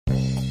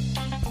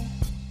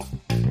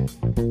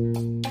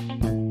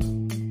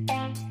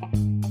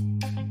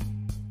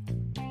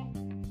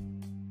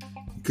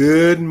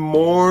Good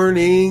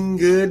morning,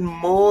 good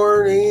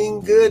morning,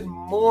 good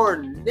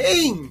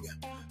morning.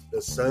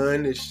 The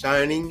sun is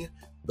shining,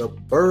 the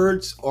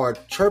birds are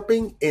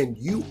chirping, and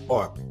you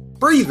are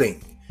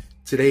breathing.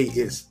 Today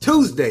is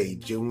Tuesday,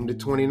 June the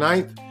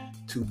 29th,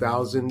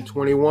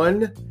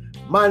 2021.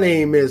 My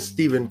name is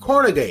Stephen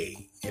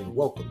Cornegay, and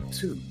welcome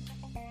to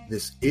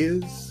This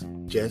Is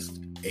Just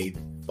a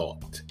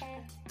Thought.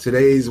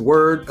 Today's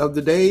word of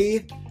the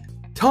day,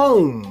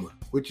 tome,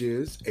 which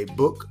is a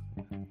book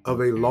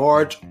of a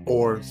large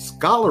or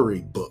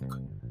scholarly book,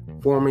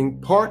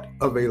 forming part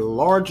of a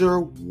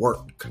larger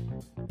work.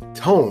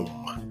 Tome.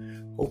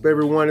 Hope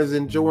everyone is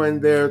enjoying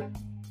their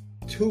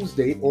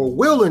Tuesday, or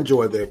will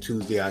enjoy their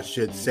Tuesday, I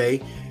should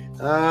say.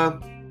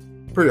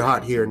 Pretty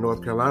hot here in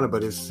North Carolina,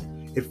 but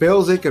it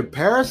fails in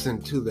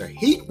comparison to the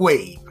heat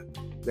wave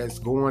that's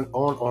going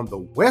on the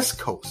west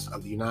coast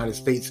of the United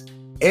States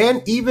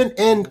and even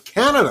in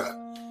Canada.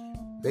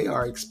 They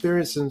are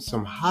experiencing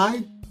some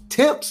high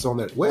temps on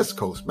that west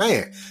coast.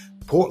 Man,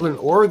 Portland,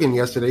 Oregon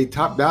yesterday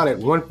topped out at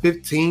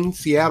 115,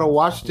 Seattle,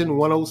 Washington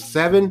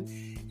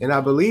 107, and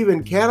I believe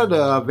in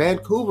Canada,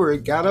 Vancouver,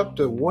 it got up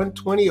to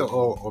 120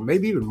 or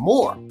maybe even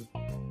more.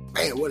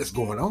 Man, what is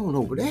going on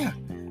over there?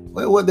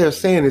 Well, what they're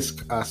saying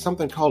is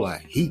something called a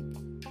heat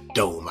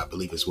dome, I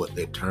believe is what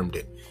they termed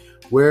it,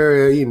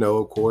 where,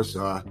 of course,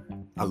 a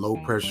low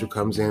pressure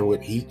comes in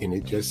with heat and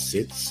it just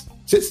sits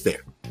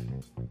there.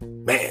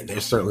 Man,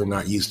 they're certainly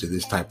not used to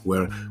this type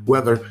of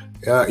weather.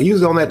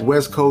 Usually on that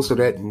west coast or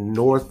that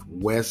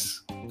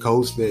northwest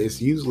coast,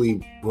 it's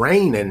usually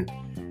rain and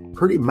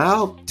pretty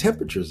mild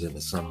temperatures in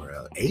the summer,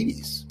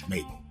 80s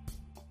maybe.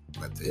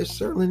 But they're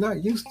certainly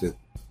not used to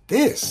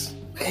this.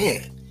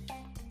 Man,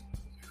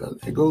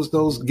 there goes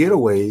those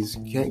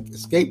getaways. You can't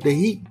escape the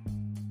heat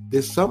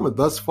this summer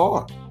thus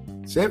far.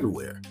 It's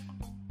everywhere.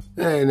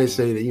 And they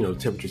say that,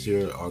 temperatures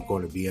here are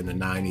going to be in the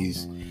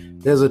 90s.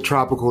 There's a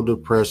tropical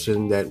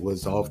depression that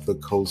was off the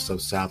coast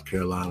of South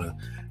Carolina.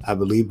 I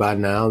believe by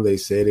now they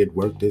said it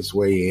worked its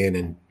way in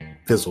and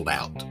fizzled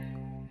out.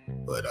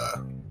 But,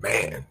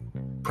 man,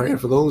 praying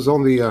for those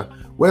on the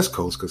West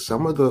Coast, because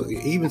some of the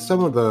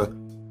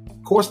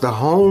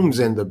homes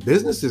and the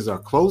businesses are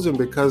closing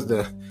because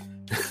the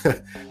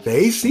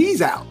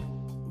AC's out.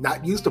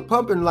 Not used to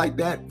pumping like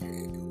that,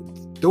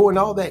 doing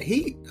all that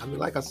heat. I mean,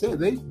 like I said,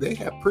 they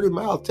have pretty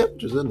mild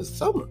temperatures in the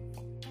summer.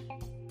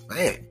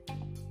 Man.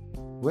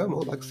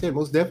 Well, like I said,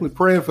 most definitely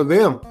praying for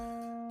them.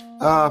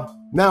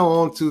 Now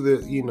on to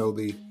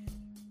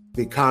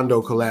the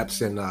condo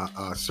collapse in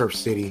Surf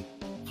City,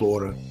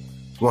 Florida.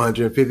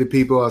 150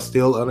 people are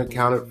still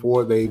unaccounted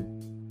for. They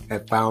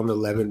have found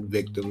 11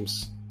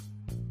 victims.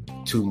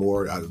 2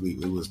 more, I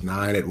believe it was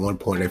 9 at one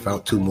point. They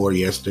found 2 more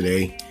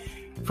yesterday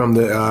from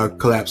the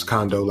collapsed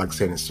condo, like I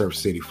said, in Surf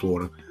City,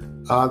 Florida.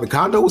 The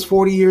condo was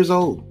 40 years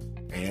old.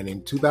 And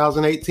in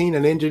 2018,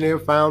 an engineer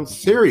found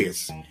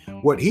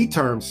what he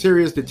termed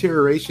serious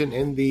deterioration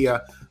in the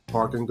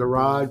parking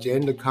garage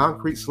and the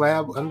concrete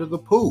slab under the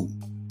pool,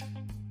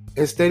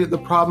 and stated the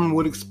problem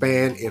would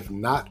expand if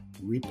not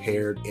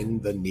repaired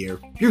in the near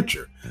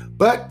future.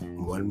 But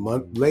 1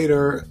 month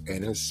later,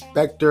 an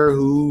inspector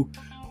who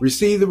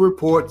received the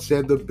report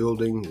said the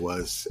building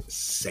was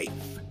safe.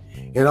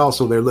 And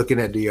also they're looking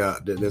at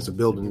there's a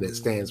building that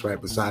stands right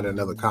beside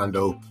another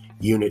condo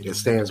unit that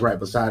stands right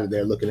beside it.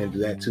 They're looking into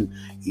that too.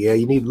 Yeah,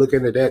 you need to look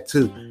into that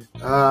too.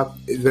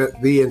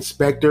 The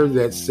inspector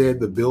that said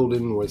the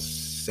building was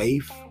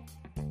safe,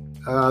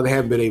 they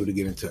haven't been able to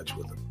get in touch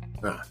with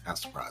them. How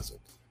surprising.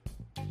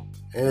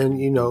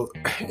 And,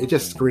 it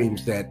just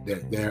screams that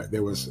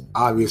there was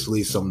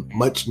obviously some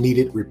much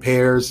needed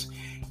repairs.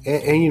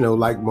 And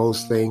like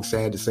most things,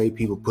 sad to say,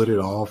 people put it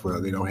off, or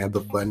they don't have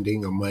the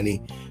funding or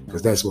money,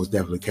 because that's what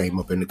definitely came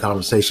up in the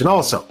conversation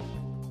also.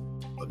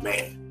 But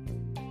man,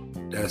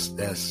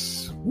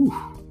 that's whew.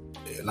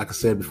 Like I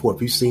said before,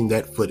 if you've seen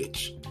that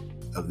footage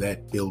of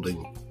that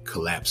building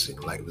collapsing,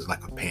 like it was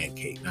like a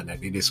pancake. Now,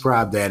 they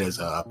described that as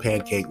a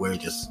pancake where it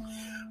just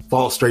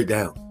falls straight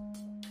down.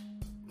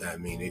 I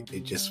mean,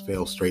 it just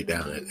fell straight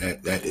down.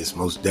 That is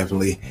most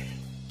definitely,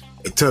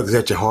 it tugs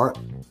at your heart.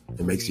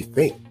 It makes you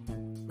think,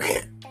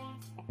 man.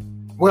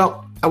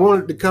 Well, I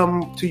wanted to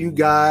come to you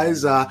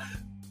guys, I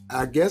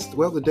guess,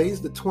 the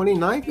day's the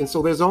 29th, and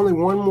so there's only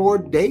one more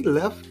day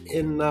left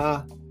in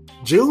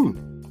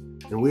June.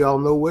 And we all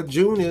know what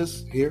June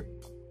is here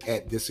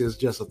at This Is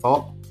Just a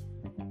Thought,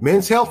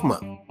 Men's Health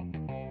Month.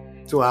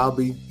 So I'll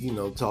be,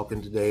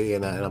 talking today,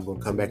 and I'm going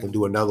to come back and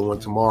do another one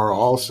tomorrow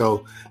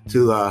also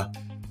to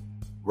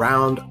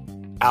round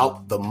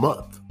out the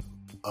month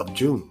of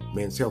June,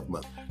 Men's Health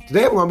Month.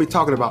 Today I'm going to be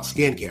talking about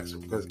skin cancer,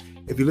 because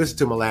if you listen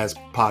to my last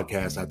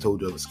podcast, I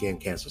told you of a skin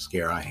cancer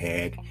scare I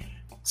had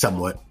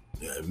somewhat.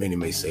 Many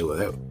may say, well,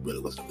 that really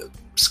wasn't that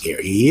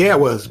scary. Yeah, it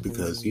was,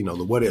 because, the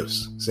what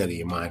ifs set in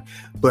your mind.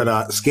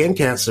 But skin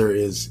cancer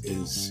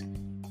is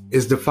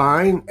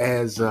defined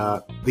as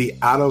the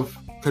out of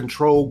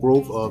control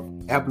growth of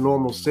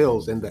abnormal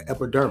cells in the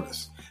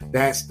epidermis.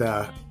 That's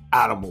the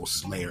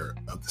outermost layer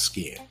of the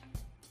skin.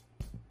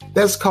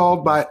 That's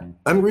caused by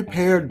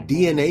unrepaired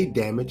DNA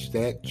damage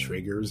that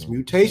triggers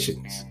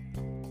mutations.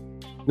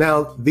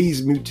 Now,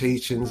 these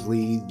mutations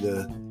lead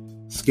the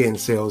skin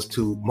cells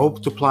to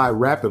multiply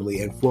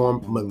rapidly and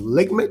form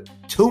malignant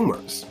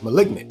tumors,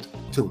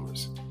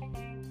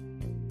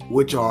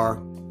 which are,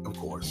 of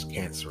course,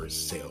 cancerous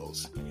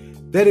cells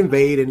that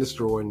invade and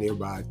destroy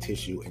nearby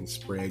tissue and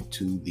spread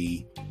to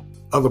the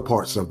other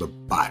parts of the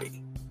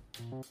body.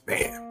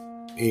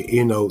 Man,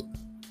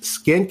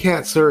 skin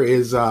cancer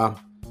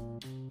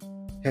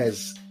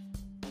has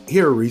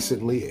here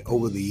recently,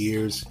 over the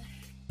years,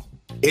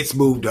 it's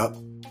moved up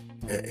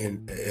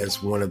and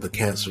as one of the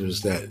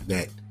cancers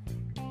that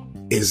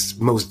is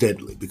most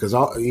deadly, because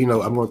I'm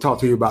going to talk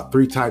to you about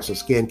 3 types of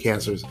skin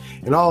cancers,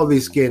 and all of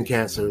these skin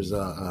cancers,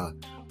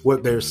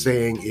 what they're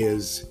saying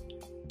is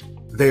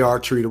they are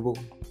treatable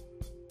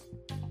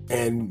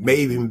and may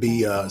even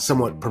be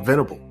somewhat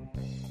preventable,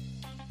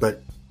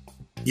 but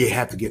you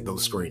have to get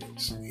those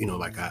screenings.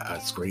 Like I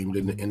screamed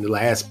in the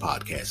last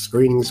podcast,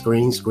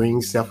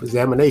 screening,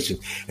 self-examination.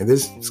 And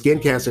this skin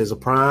cancer is a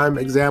prime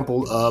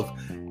example of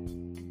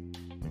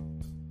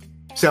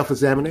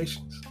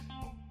self-examinations.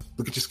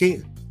 Look at your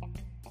skin.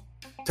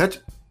 Touch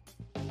it.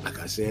 Like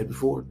I said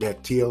before,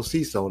 that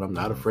TLC zone, I'm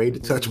not afraid to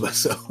touch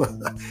myself.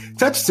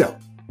 Touch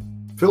yourself.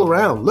 Feel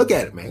around. Look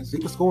at it, man. See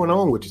what's going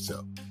on with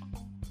yourself.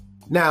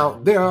 Now,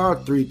 there are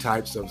 3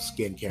 types of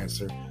skin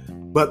cancer,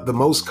 but the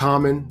most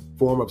common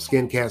form of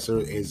skin cancer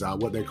is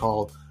what they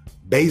call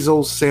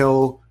basal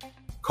cell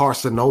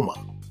carcinoma.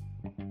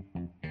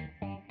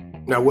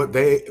 Now, what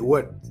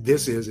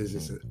this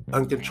is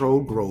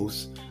uncontrolled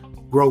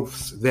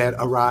growths that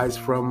arise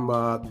from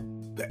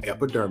the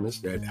epidermis,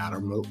 that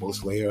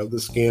outermost layer of the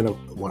skin,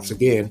 once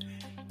again,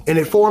 and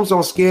it forms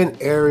on skin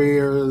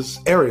areas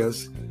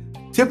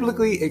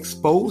typically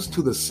exposed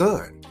to the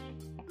sun.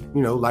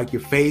 Like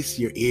your face,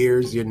 your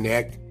ears, your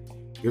neck,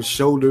 your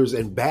shoulders,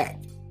 and back.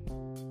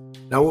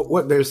 Now,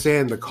 what they're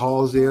saying the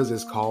cause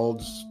is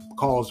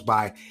caused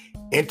by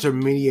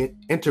intermediate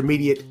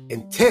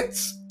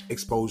intense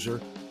exposure,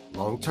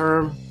 long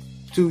term,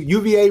 to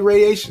UVA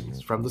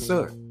radiations from the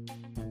sun.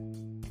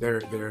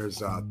 They're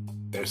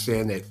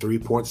saying that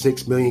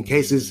 3.6 million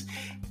cases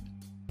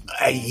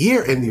a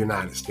year in the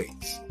United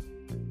States.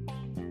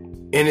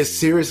 And it's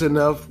serious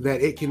enough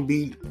that it can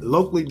be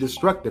locally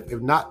destructive if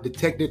not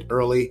detected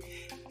early,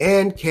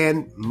 and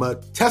can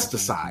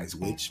metastasize,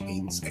 which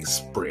means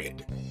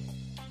spread.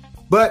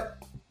 But,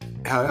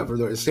 however,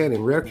 they're saying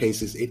in rare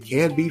cases, it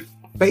can be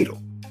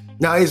fatal.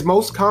 Now, it's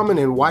most common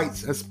in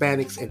whites,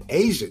 Hispanics, and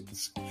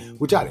Asians,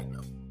 which I didn't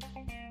know.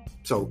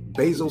 So,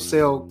 basal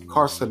cell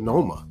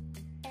carcinoma,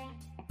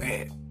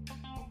 man.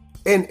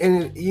 And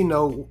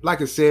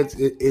like I said,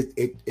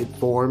 it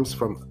forms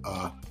from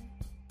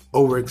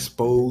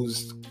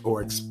overexposed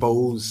or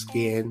exposed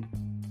skin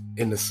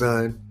in the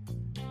sun.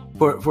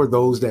 For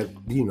those that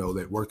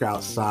that work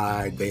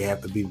outside, they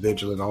have to be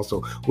vigilant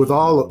also with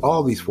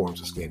all these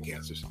forms of skin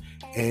cancers.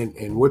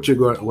 And what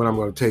I'm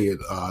going to tell you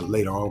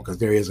later on, because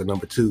there is a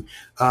number 2.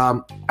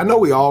 I know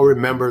we all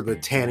remember the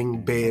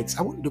tanning beds.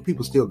 I wonder, do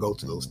people still go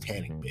to those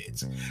tanning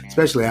beds,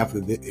 especially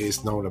after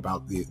it's known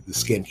about the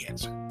skin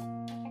cancer?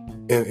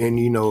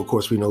 And of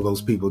course, we know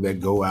those people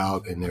that go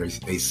out and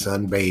they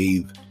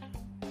sunbathe.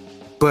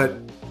 But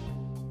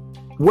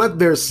what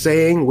they're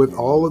saying with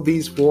all of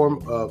these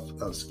forms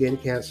of skin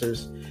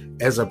cancers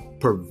as a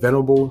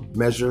preventable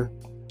measure,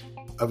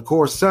 of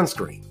course,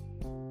 sunscreen.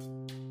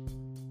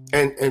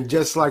 And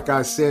just like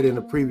I said in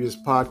the previous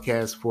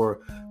podcast, for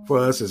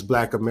us as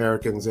Black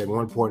Americans, at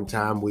one point in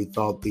time, we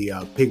thought the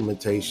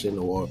pigmentation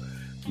or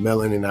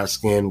melanin in our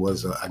skin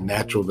was a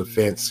natural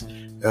defense.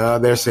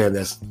 They're saying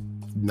that's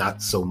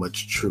not so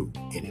much true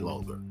any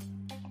longer.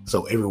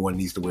 So everyone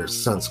needs to wear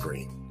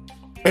sunscreen.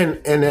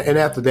 And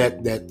after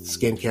that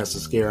skin cancer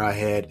scare I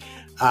had,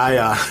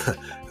 I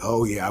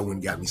went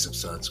and got me some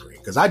sunscreen,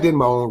 because I did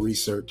my own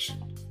research.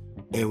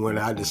 And when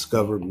I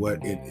discovered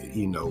what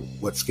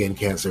skin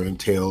cancer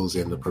entails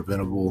and the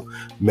preventable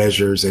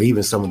measures and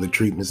even some of the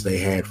treatments they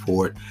had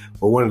for it,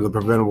 well, one of the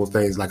preventable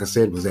things, like I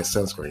said, was that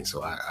sunscreen.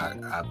 So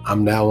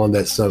I'm now on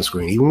that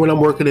sunscreen, even when I'm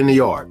working in the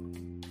yard,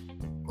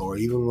 or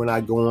even when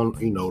I go on,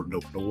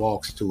 the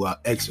walks to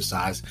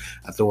exercise,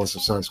 I throw on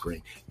some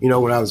sunscreen.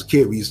 When I was a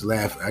kid, we used to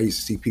laugh. I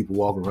used to see people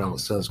walking around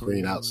with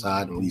sunscreen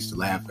outside, and we used to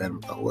laugh at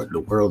them. Oh, what in the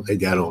world they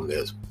got on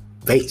their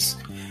face?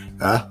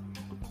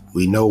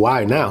 We know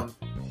why now,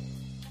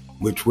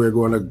 which we're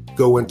going to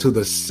go into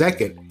the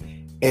second.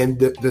 And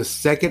the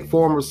second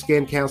form of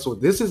skin cancer,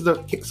 this is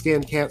the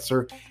skin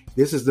cancer.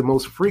 This is the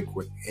most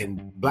frequent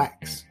in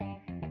Blacks.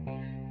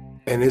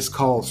 And it's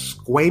called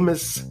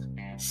squamous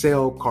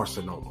cell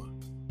carcinoma.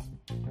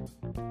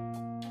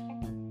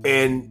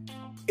 And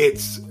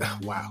it's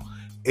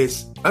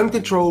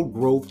uncontrolled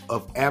growth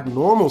of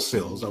abnormal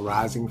cells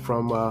arising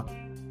from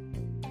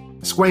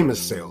squamous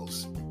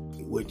cells,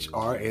 which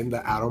are in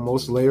the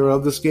outermost layer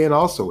of the skin,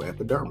 also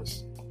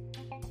epidermis.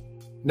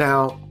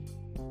 Now,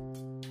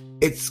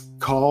 it's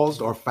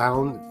caused or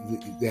found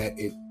that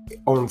it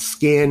on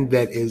skin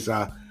that is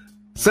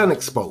sun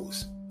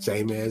exposed,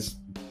 same as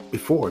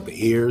before,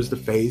 the ears, the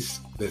face,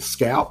 the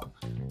scalp,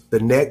 the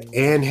neck,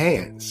 and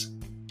hands,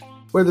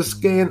 where the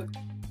skin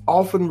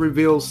often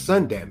reveals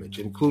sun damage,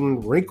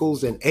 including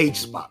wrinkles and age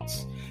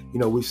spots.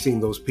 We've seen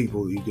those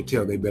people, you could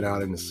tell they've been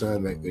out in the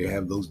sun, that they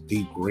have those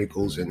deep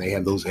wrinkles and they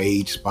have those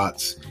age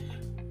spots.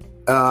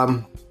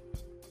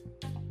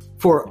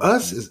 For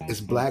us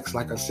as blacks,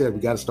 like I said, we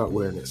got to start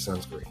wearing that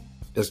sunscreen.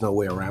 There's no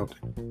way around it.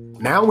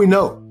 Now we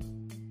know.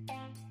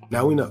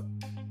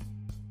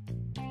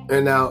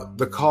 And now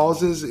the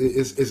causes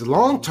is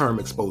long-term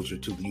exposure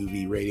to the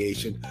UV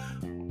radiation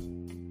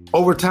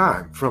over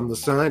time from the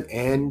sun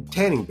and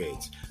tanning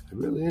beds.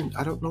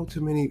 I don't know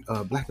too many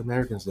Black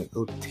Americans that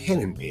go to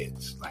tanning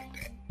beds like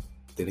that.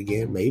 Then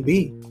again,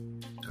 maybe.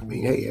 I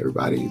mean, hey,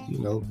 everybody,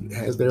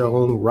 has their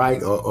own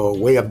right or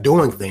way of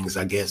doing things,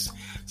 I guess.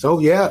 So,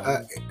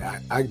 yeah,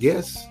 I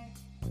guess.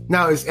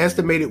 Now, it's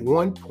estimated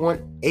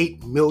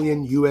 1.8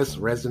 million U.S.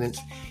 residents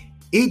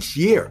each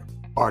year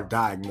are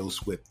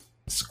diagnosed with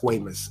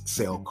squamous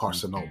cell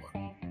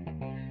carcinoma.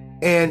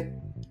 And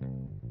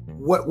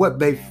what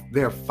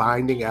they're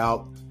finding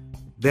out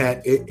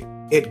that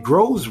it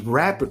grows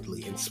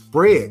rapidly and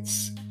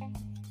spreads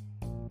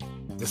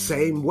the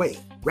same way,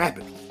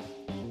 rapidly.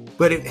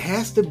 But it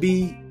has to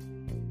be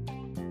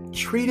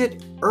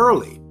treated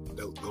early.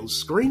 Those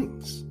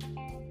screenings,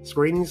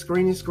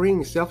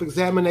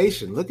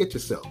 self-examination. Look at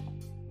yourself.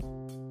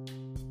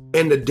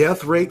 And the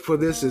death rate for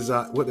this is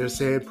what they're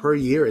saying per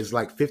year is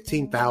like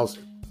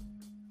 15,000.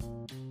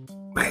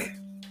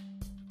 Man,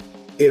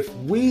 if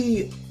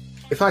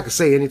I could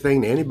say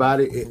anything to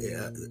anybody,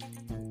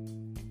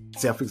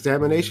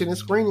 self-examination and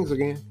screenings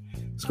again.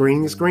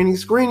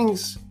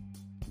 Screenings.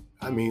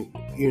 I mean,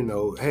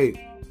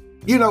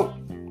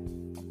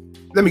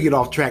 let me get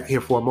off track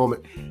here for a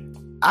moment.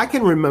 I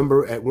can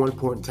remember at one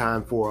point in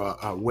time for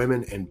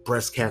women and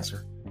breast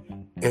cancer,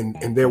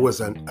 and there was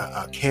a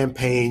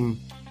campaign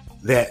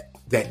that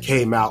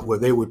came out where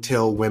they would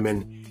tell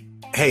women,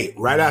 hey,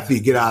 right after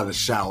you get out of the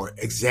shower,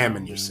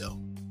 examine yourself.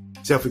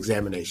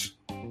 Self-examination.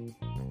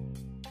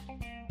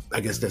 I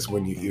guess that's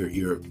when you're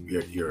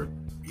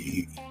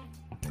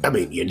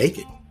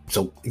naked.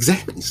 So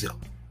examine yourself.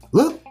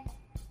 Look,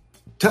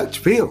 touch,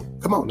 feel.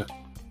 Come on now.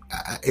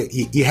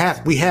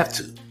 We have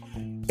to.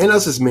 And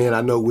us as men,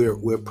 I know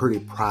we're pretty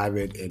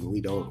private and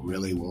we don't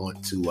really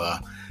want to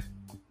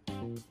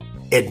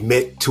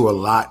admit to a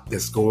lot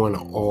that's going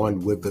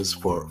on with us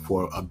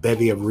for a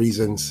bevy of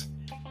reasons,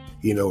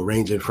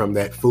 ranging from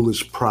that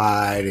foolish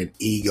pride and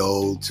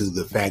ego to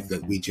the fact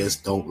that we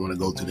just don't want to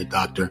go to the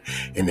doctor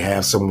and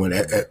have someone,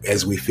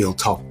 as we feel,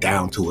 talk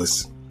down to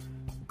us.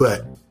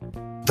 But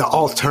the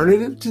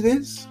alternative to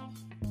this,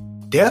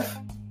 death,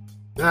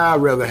 I'd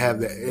rather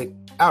have that.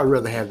 I'd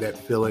rather have that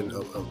feeling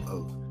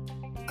of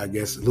I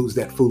guess, lose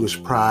that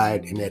foolish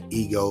pride and that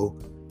ego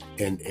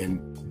and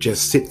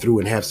just sit through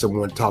and have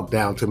someone talk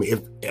down to me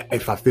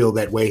if I feel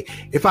that way.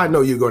 If I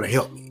know you're going to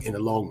help me in the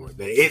long run,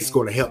 that it's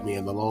going to help me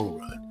in the long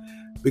run.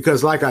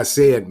 Because like I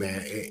said,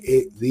 man,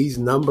 these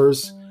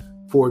numbers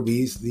for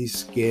this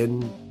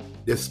skin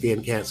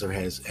cancer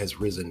has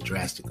risen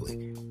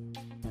drastically.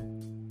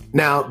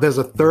 Now, there's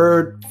a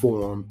third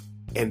form,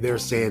 and they're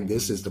saying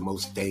this is the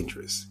most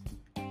dangerous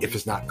if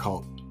it's not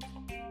caught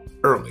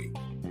early.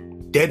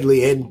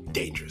 Deadly and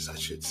dangerous, I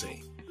should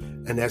say.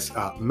 And that's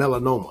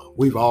melanoma.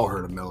 We've all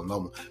heard of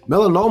melanoma.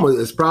 Melanoma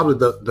is probably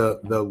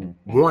the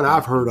one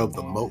I've heard of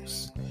the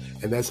most.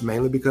 And that's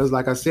mainly because,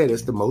 like I said,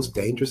 it's the most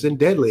dangerous and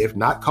deadly if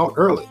not caught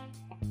early.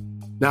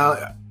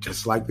 Now,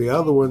 just like the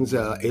other ones,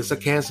 it's a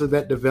cancer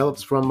that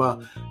develops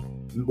from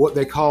what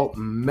they call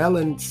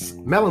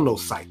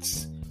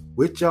melanocytes,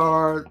 which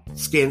are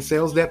skin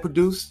cells that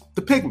produce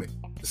the pigment,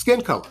 the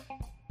skin color.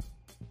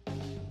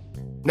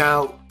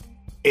 Now,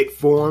 it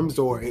forms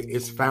or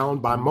is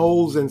found by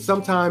moles and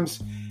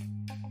sometimes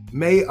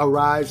may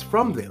arise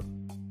from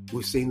them.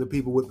 We've seen the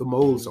people with the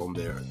moles on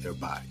their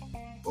body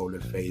or their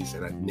face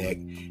and their neck.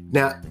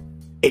 Now,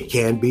 it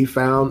can be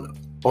found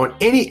on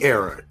any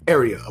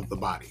area of the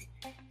body,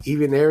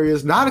 even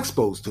areas not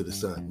exposed to the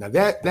sun. Now,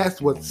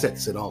 that's what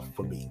sets it off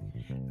for me.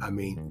 I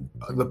mean,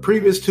 the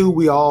previous two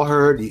we all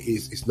heard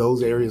is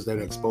those areas that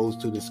are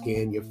exposed to the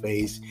skin, your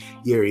face,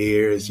 your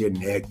ears, your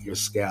neck, your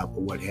scalp,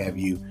 or what have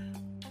you.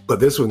 But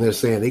this one, they're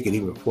saying they can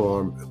even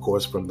form, of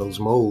course, from those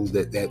moles,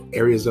 that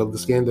areas of the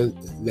skin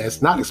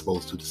that's not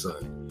exposed to the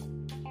sun.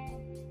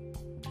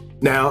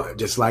 Now,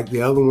 just like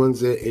the other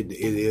ones, it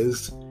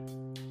is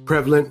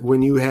prevalent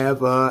when you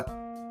have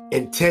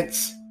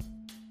intense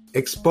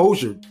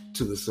exposure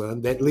to the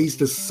sun that leads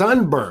to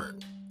sunburn.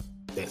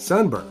 That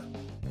sunburn.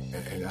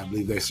 And I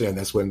believe they're saying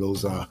that's when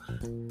those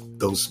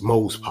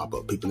moles pop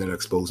up, people that are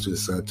exposed to the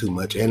sun too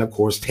much. And of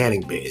course, tanning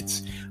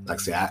beds.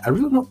 Like I say, I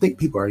really don't think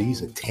people are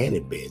using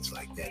tanning beds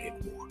like that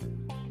anymore,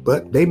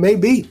 but they may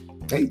be.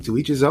 Hey, to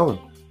each his own.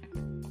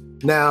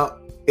 Now,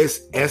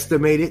 it's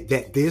estimated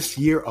that this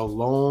year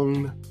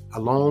along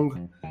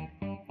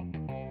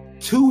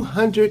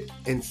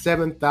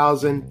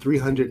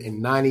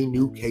 207,390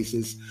 new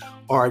cases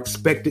are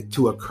expected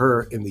to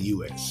occur in the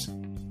U.S.,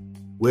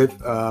 with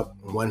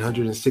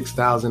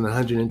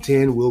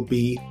 106,110 will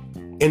be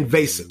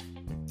invasive.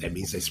 That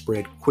means they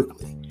spread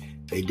quickly.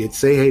 They did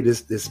say, hey,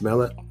 this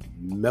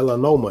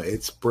melanoma,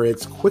 it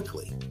spreads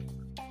quickly.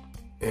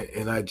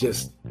 And I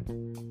just,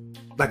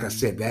 like I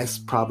said, that's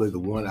probably the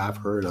one I've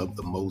heard of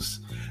the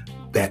most,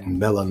 that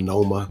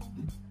melanoma.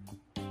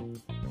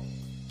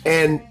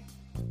 And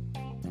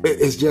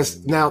it's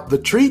just, now the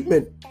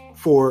treatment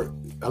for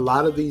a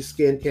lot of these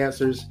skin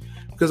cancers,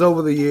 because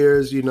over the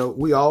years,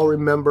 we all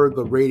remember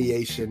the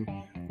radiation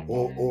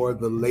or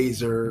the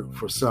laser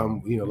for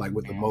some, like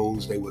with the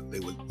moles, they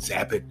would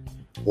zap it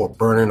or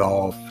burn it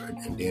off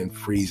and then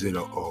freeze it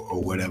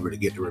or whatever to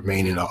get the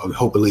remaining,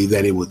 hopefully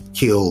that it would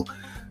kill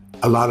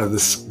a lot of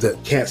the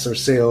cancer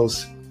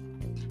cells.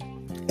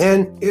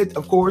 And it,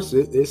 of course,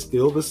 it's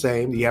still the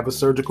same. You have a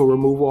surgical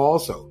removal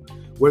also,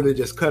 where they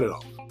just cut it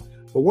off.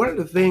 But one of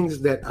the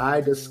things that I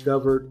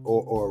discovered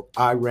or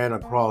I ran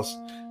across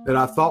that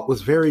I thought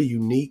was very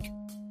unique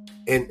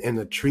in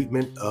the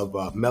treatment of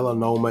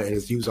melanoma, and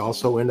it's used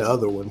also in the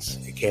other ones.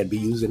 It can be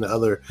used in the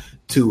other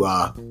two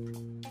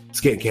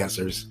skin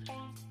cancers,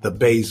 the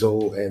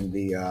basal and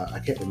the,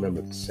 I can't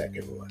remember the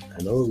second one.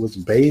 I know it was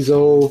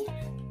basal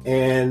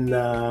and,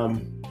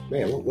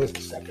 what was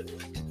the second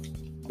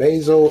one?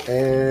 Basal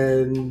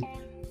and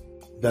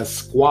the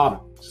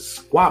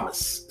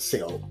squamous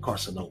cell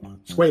carcinoma.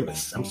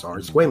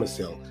 Squamous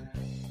cell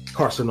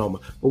carcinoma.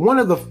 But one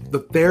of the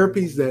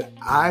therapies that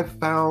I've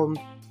found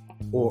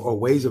or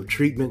ways of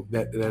treatment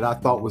that I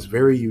thought was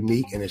very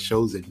unique and it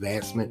shows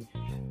advancement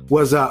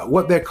was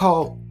what they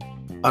call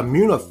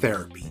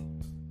immunotherapy,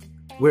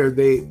 where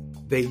they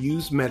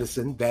use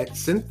medicine that's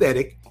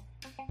synthetic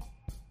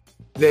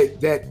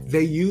that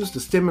they use to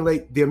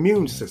stimulate the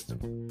immune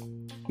system.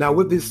 Now,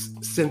 with this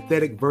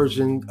synthetic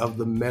version of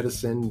the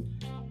medicine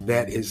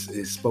that is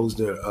supposed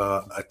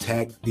to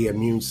attack the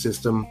immune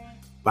system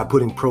by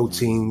putting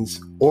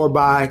proteins or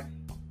by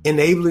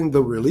enabling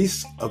the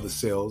release of the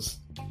cells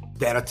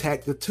that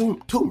attack the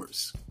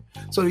tumors.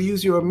 So they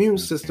use your immune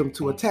system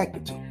to attack the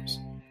tumors.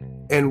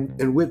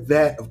 And with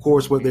that, of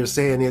course, what they're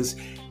saying is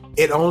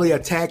it only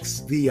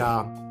attacks the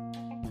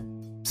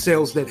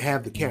cells that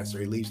have the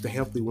cancer. It leaves the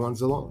healthy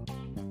ones alone.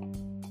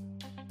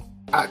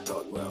 I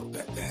thought, well,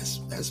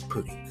 that's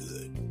pretty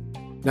good.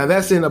 Now,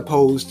 that's in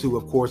opposed to,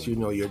 of course,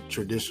 your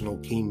traditional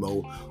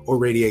chemo or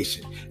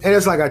radiation. And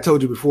it's like I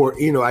told you before,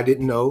 I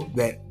didn't know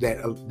that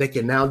they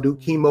can now do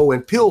chemo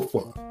in pill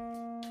form.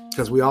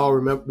 Because we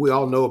all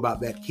know about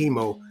that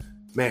chemo.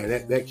 Man,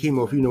 that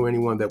chemo, if you know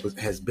anyone that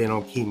has been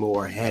on chemo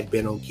or had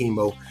been on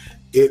chemo,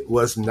 it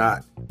was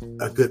not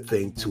a good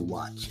thing to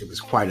watch. It was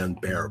quite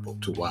unbearable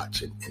to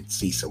watch and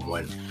see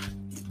someone,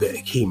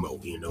 the chemo,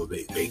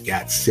 they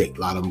got sick.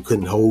 A lot of them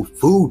couldn't hold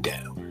food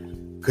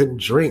down, couldn't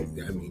drink.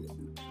 I mean,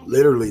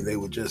 literally, they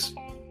would just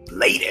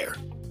lay there.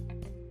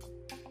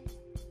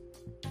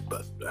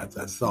 But I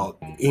thought,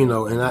 and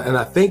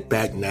I think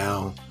back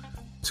now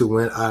to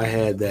when I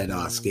had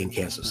that skin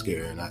cancer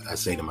scare, and I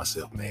say to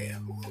myself,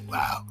 man,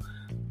 wow.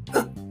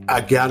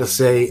 I gotta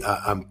say,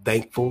 I'm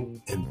thankful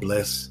and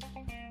blessed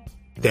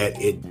that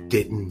it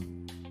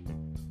didn't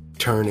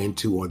turn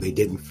into, or they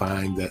didn't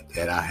find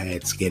that I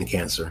had skin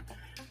cancer.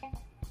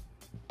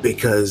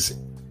 Because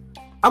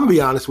I'm gonna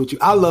be honest with you,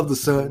 I love the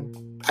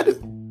sun. I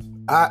do.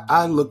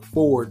 I look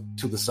forward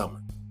to the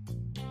summer,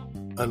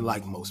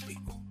 unlike most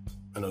people.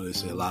 I know they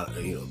say a lot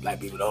of black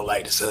people don't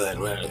like the sun.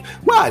 Well,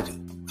 I do.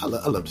 I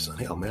love the sun.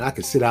 Hell, man, I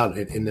could sit out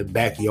in the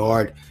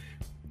backyard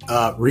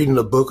reading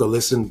a book or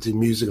listening to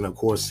music, and of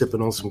course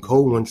sipping on some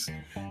cold ones,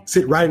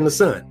 sit right in the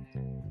sun.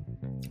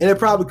 And it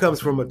probably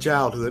comes from a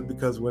childhood,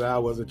 because when I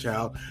was a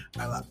child,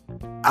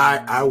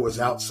 I was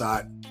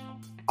outside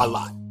a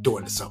lot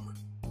during the summer.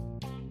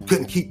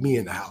 Couldn't keep me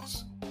in the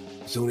house.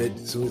 As soon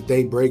as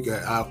daybreak,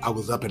 I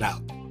was up and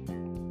out.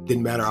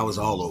 Didn't matter, I was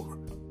all over.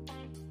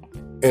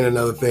 And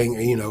another thing,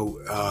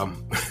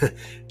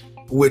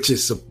 which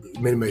is,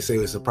 many may say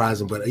it's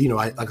surprising, but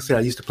like I said,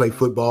 I used to play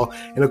football,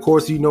 and of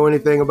course,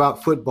 anything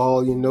about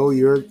football,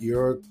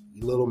 your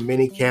little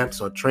mini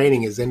camps or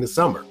training is in the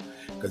summer,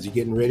 because you're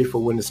getting ready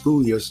for when the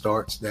school year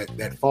starts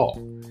that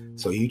fall.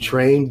 So you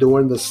train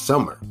during the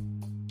summer,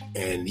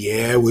 and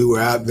yeah, we were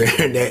out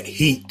there in that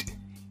heat.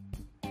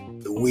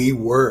 We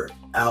were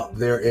out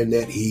there in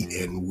that heat,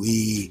 and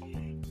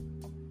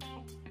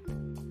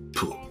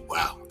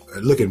wow.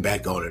 Looking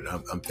back on it,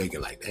 I'm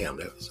thinking like, damn,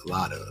 that was a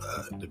lot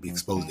of to be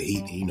exposed to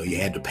heat. You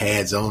had the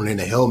pads on and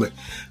the helmet,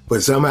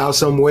 but somehow,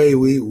 some way,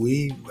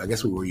 I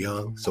guess we were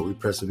young, so we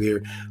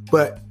persevered.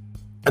 But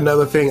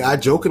another thing I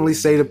jokingly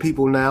say to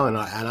people now, and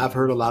I've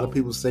heard a lot of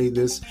people say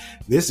this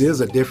is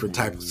a different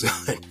type of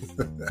sun.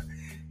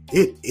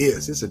 It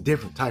is. It's a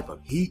different type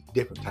of heat,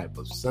 different type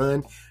of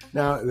sun.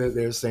 Now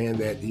they're saying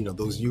that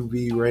those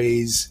UV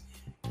rays,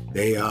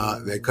 they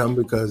come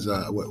because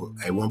at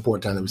one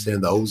point in time they were saying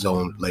the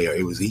ozone layer,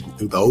 it was eating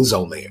through the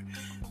ozone layer.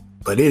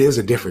 But it is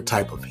a different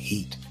type of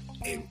heat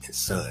and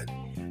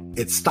sun.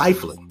 It's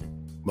stifling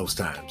most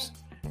times.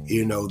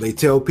 They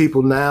tell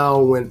people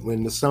now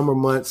when the summer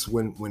months,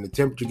 when the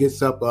temperature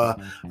gets up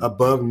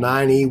above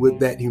 90 with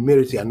that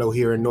humidity, I know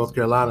here in North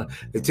Carolina,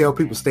 they tell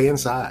people stay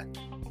inside.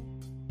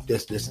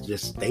 Just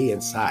stay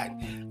inside.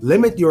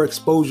 Limit your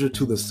exposure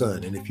to the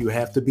sun. And if you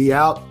have to be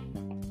out,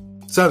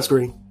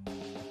 sunscreen.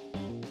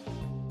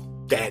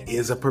 That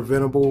is a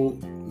preventable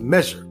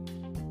measure.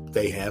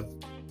 They have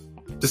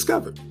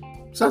discovered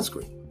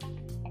sunscreen.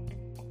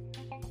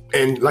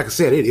 And like I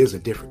said, it is a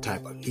different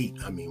type of heat.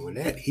 I mean, when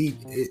that heat,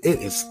 it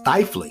is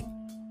stifling.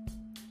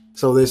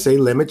 So they say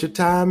limit your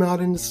time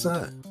out in the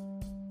sun.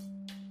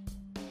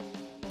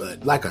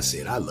 But like I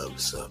said, I love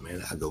the sun,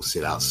 man. I go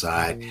sit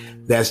outside.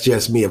 That's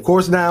just me. Of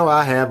course, now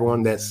I have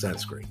on that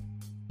sunscreen.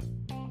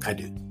 I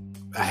do.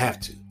 I have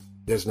to.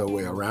 There's no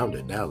way around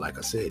it now. Like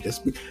I said,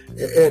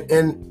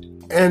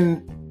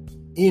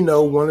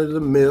 one of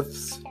the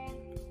myths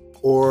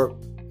or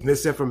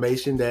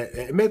misinformation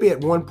that maybe at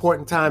one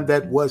point in time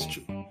that was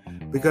true,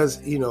 because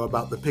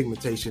about the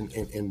pigmentation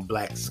in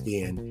black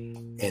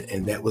skin,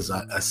 and that was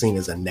seen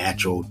as a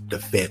natural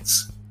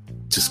defense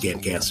to skin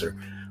cancer.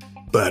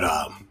 But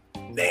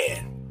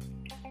man,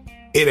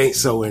 it ain't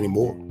so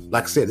anymore.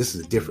 Like I said, this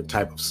is a different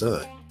type of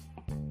sun.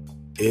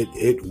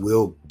 It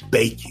will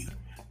bake you.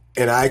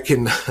 And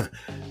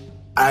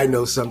I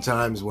know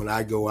sometimes when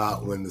I go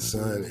out when the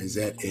sun is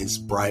at its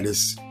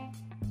brightest,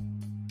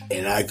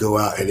 and I go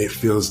out and it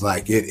feels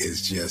like it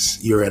is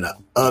just, you're in an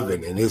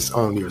oven and it's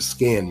on your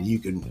skin. You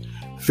can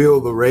feel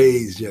the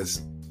rays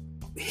just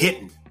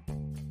hitting.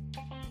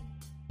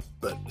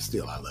 But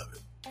still, I love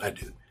it. I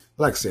do.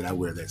 Like I said, I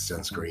wear that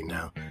sunscreen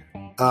now.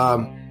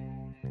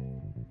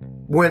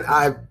 When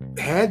I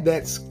had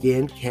that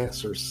skin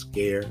cancer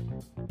scare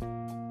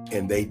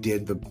and they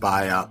did the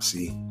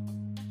biopsy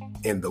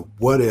and the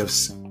what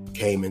ifs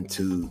came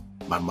into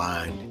my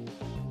mind,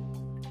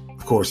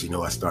 of course,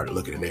 I started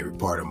looking at every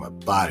part of my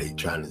body,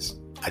 trying to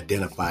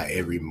identify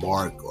every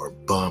mark or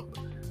bump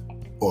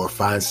or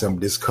find some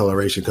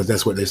discoloration, because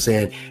that's what they're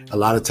saying. A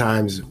lot of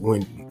times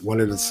when one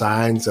of the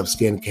signs of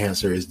skin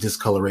cancer is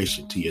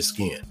discoloration to your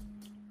skin,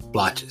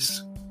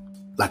 blotches.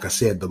 Like I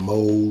said, the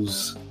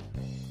moles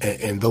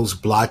and those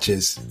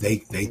blotches, they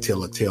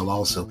tell a tale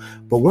also.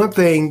 But one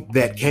thing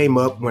that came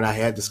up when I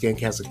had the skin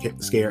cancer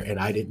scare and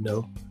I didn't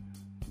know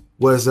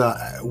was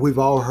we've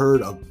all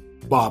heard of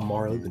Bob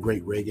Marley, the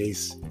great reggae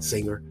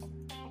singer.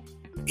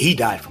 He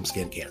died from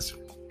skin cancer.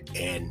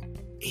 And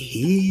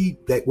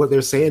what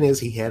they're saying is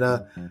he had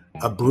a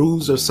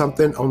bruise or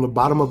something on the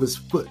bottom of his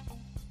foot.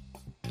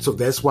 So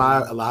that's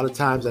why a lot of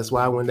times,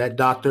 when that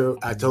doctor,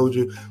 I told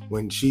you,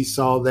 when she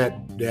saw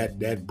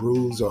that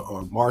bruise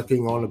or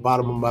marking on the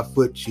bottom of my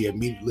foot, she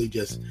immediately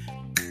just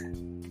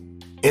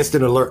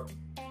instant alert.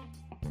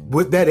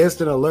 With that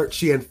instant alert,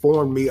 she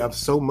informed me of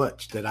so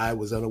much that I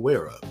was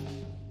unaware of.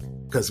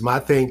 Because my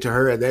thing to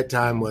her at that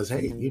time was,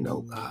 hey,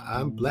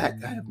 I'm black.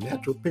 I have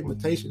natural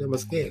pigmentation in my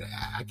skin.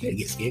 I can't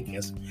get skin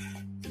cancer.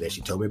 And then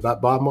she told me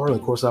about Bob Marley.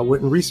 Of course, I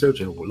went and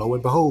researched, and lo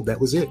and behold, that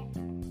was it.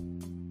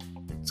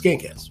 Skin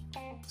cancer.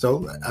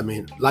 So, I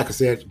mean, like I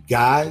said,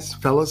 guys,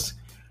 fellas,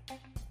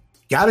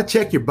 got to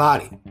check your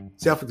body.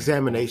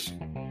 Self-examination.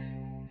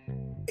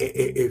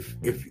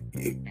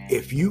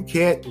 If you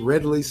can't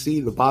readily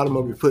see the bottom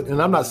of your foot,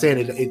 and I'm not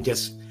saying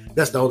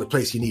that's the only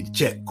place you need to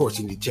check. Of course,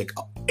 you need to check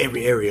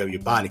every area of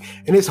your body.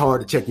 And it's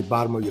hard to check your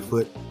bottom of your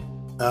foot.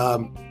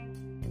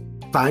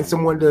 Find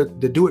someone to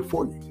do it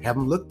for you. Have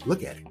them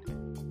look at it.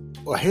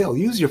 Or hell,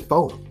 use your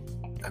phone.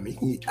 I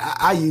mean,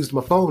 I used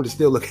my phone to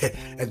still look at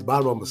the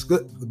bottom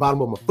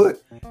of my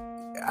foot.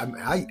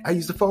 I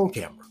use the phone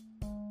camera.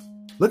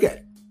 Look at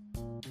it.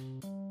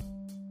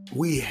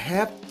 We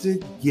have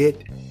to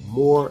get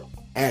more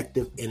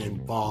active and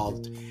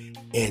involved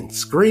in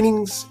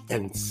screenings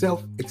and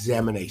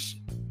self-examination.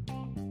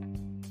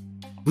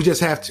 We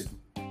just have to.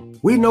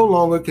 We no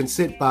longer can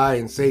sit by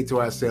and say to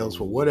ourselves,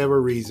 for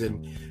whatever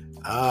reason,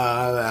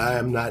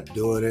 I'm not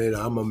doing it.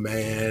 I'm a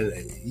man.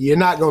 You're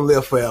not going to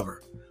live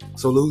forever.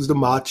 So lose the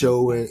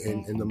macho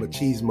and the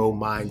machismo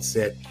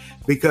mindset.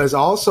 Because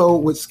also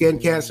with skin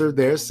cancer,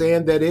 they're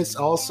saying that it's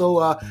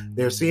also,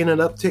 they're seeing an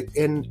uptick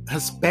in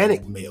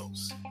Hispanic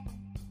males.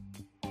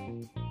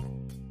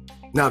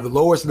 Now, the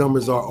lowest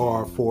numbers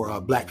are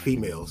for black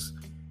females.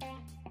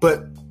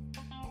 But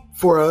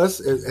for us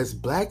as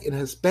black and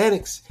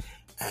Hispanics,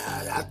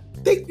 I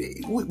think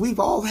we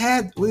all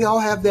have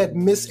that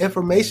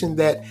misinformation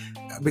that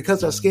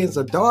because our skins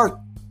are dark,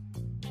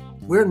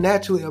 we're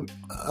naturally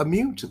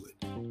immune to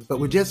it. But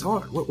we just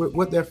aren't.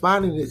 What they're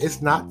finding is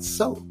it's not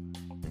so.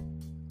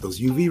 Those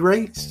UV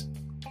rays,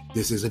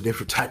 this is a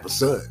different type of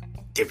sun,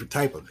 different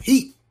type of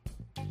heat.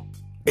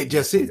 It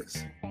just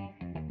is.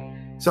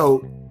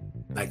 So,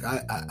 like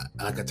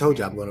I told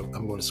you, I'm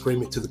gonna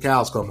scream it till the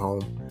cows come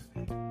home.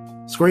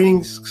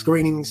 Screenings,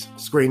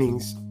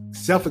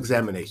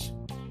 self-examination.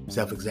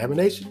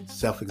 Self-examination.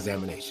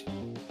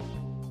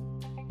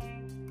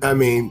 I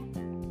mean,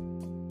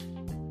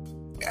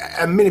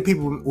 many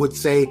people would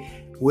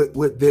say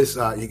with this,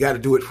 you got to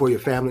do it for your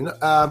family.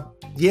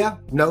 Yeah,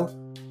 no,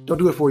 don't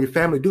do it for your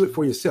family. Do it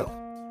for yourself.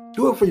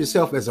 Do it for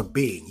yourself as a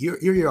being. You're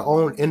your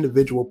own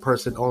individual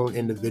person, own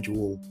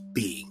individual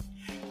being.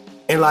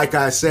 And like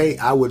I say,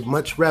 I would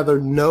much rather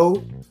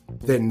know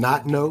than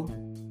not know.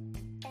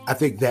 I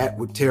think that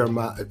would tear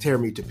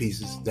me to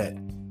pieces, that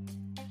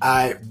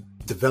I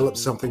developed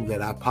something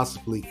that I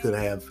possibly could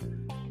have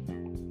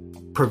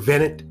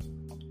prevented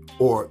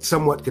or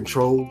somewhat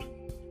controlled.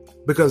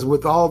 Because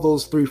with all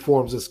those 3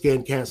 forms of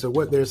skin cancer,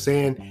 what they're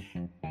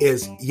saying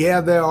is, yeah,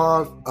 there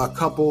are a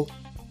couple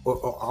or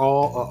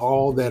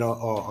all that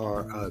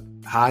are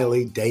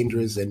highly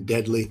dangerous and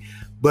deadly,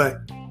 but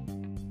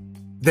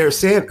they're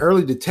saying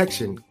early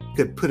detection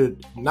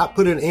could not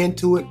put an end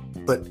to it,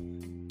 but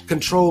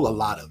control a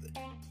lot of it.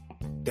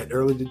 That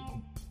early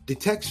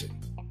detection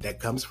that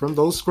comes from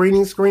those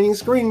screenings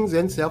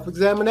and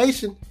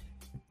self-examination.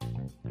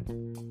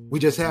 We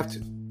just have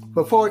to.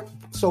 But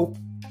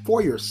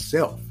for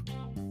yourself,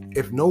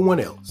 if no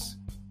one else,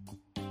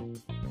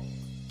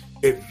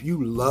 if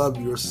you love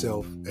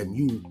yourself,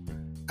 and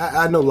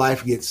I know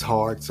life gets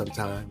hard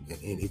sometimes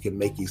and it can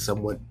make you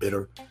somewhat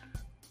bitter,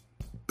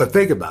 but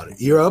think about it.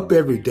 You're up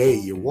every day,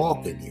 you're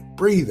walking, you're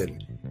breathing.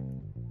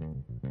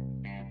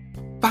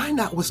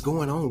 Find out what's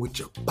going on with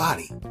your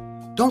body.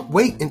 Don't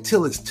wait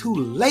until it's too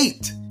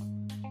late,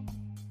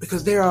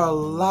 because there are a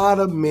lot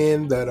of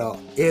men that are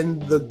in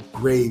the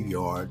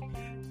graveyard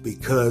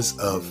because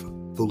of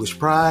foolish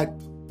pride,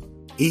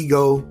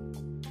 ego,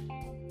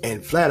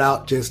 and flat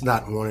out just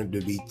not wanting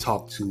to be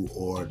talked to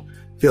or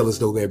feel as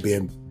though they're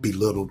being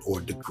belittled or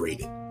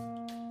degraded.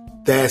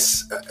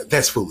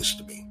 That's foolish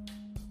to me.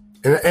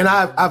 And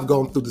I've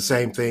gone through the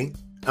same thing.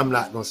 I'm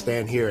not going to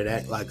stand here and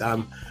act like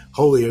I'm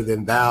holier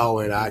than thou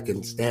and I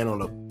can stand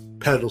on a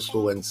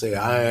pedestal and say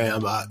I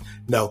am.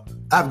 No,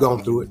 I've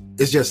gone through it.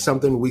 It's just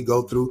something we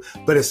go through.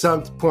 But at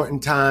some point in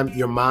time,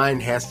 your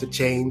mind has to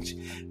change.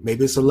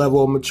 Maybe it's a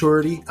level of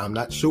maturity. I'm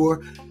not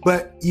sure.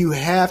 But you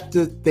have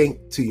to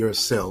think to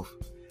yourself,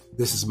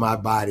 this is my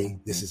body.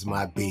 This is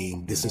my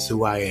being. This is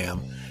who I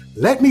am.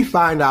 Let me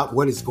find out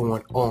what is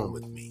going on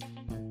with me.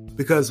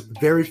 Because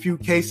very few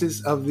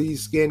cases of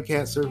these skin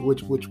cancer,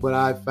 which what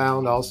I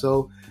found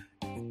also,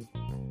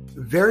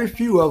 very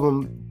few of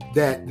them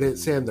that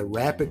saying the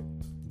rapid,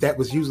 that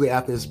was usually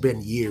after it's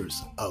been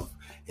years of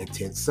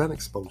intense sun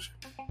exposure.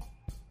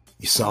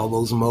 You saw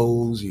those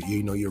moles,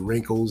 you know, your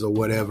wrinkles or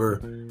whatever,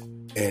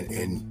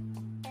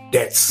 and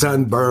that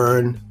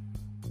sunburn.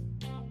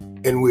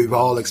 And we've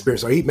all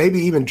experienced, or maybe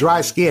even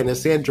dry skin. They're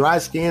saying dry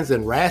skins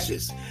and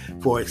rashes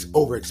for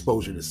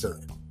overexposure to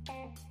sun.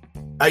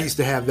 I used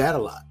to have that a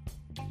lot.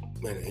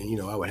 And you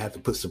know, I would have to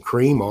put some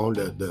cream on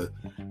to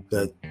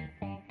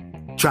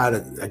try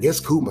to, I guess,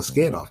 cool my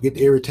skin off, get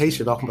the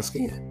irritation off my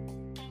skin.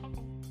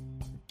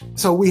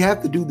 So we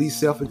have to do these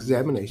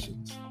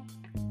self-examinations.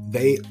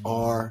 They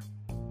are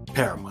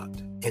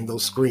paramount. And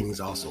those screenings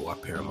also are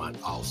paramount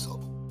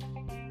also.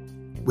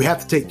 We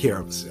have to take care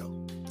of ourselves.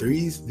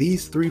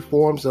 These 3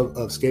 forms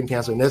of skin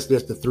cancer, and that's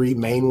just the 3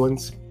 main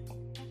ones.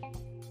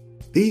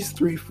 These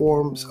 3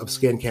 forms of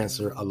skin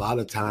cancer a lot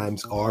of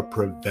times are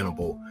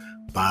preventable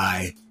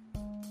by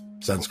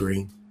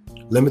sunscreen,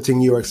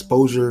 limiting your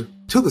exposure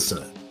to the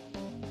sun.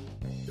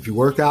 If you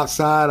work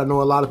outside, I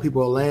know a lot of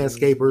people are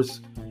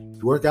landscapers.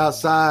 If you work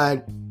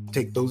outside,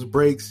 take those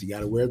breaks. You got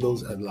to wear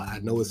those. I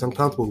know it's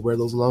uncomfortable to wear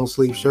those long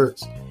sleeve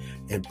shirts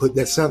and put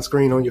that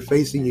sunscreen on your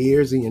face and your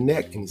ears and your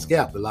neck and your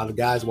scalp. A lot of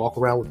guys walk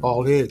around with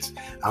bald heads.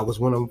 I was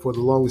one of them for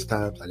the longest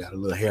time. I got a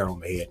little hair on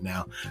my head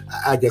now.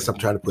 I guess I'm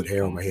trying to put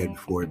hair on my head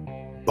before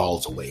it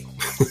balls away.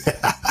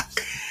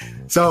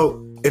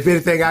 So if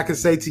anything I can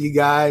say to you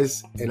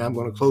guys, and I'm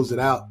going to close it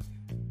out,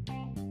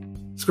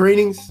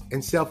 screenings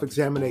and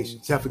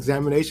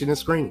self-examination and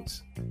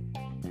screenings.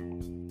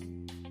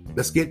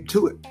 Let's get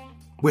to it.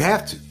 We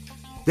have to.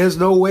 There's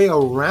no way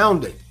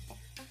around it.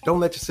 Don't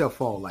let yourself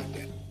fall like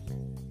that.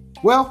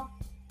 Well,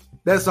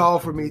 that's all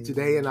for me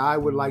today, and I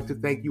would like to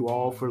thank you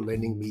all for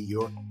lending me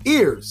your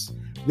ears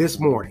this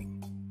morning.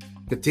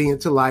 Continue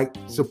to like,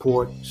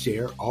 support,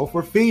 share,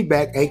 offer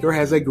feedback. Anchor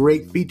has a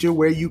great feature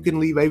where you can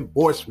leave a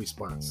voice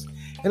response,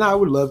 and I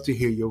would love to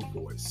hear your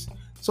voice.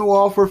 So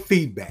offer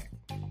feedback.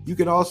 You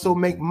can also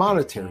make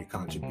monetary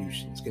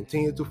contributions.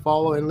 Continue to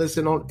follow and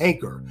listen on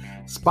Anchor,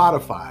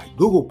 Spotify,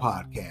 Google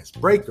Podcasts,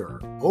 Breaker,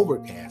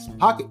 Overcast,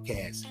 Pocket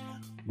Cast,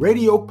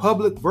 Radio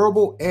Public,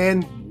 Verbal,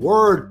 and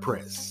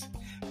WordPress.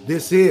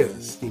 This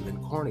is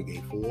Stephen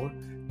Carnegie for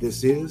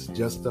This Is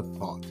Just a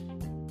Thought.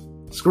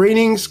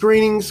 Screening,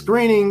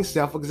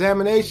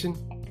 self-examination.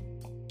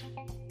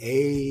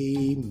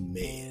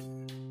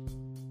 Amen.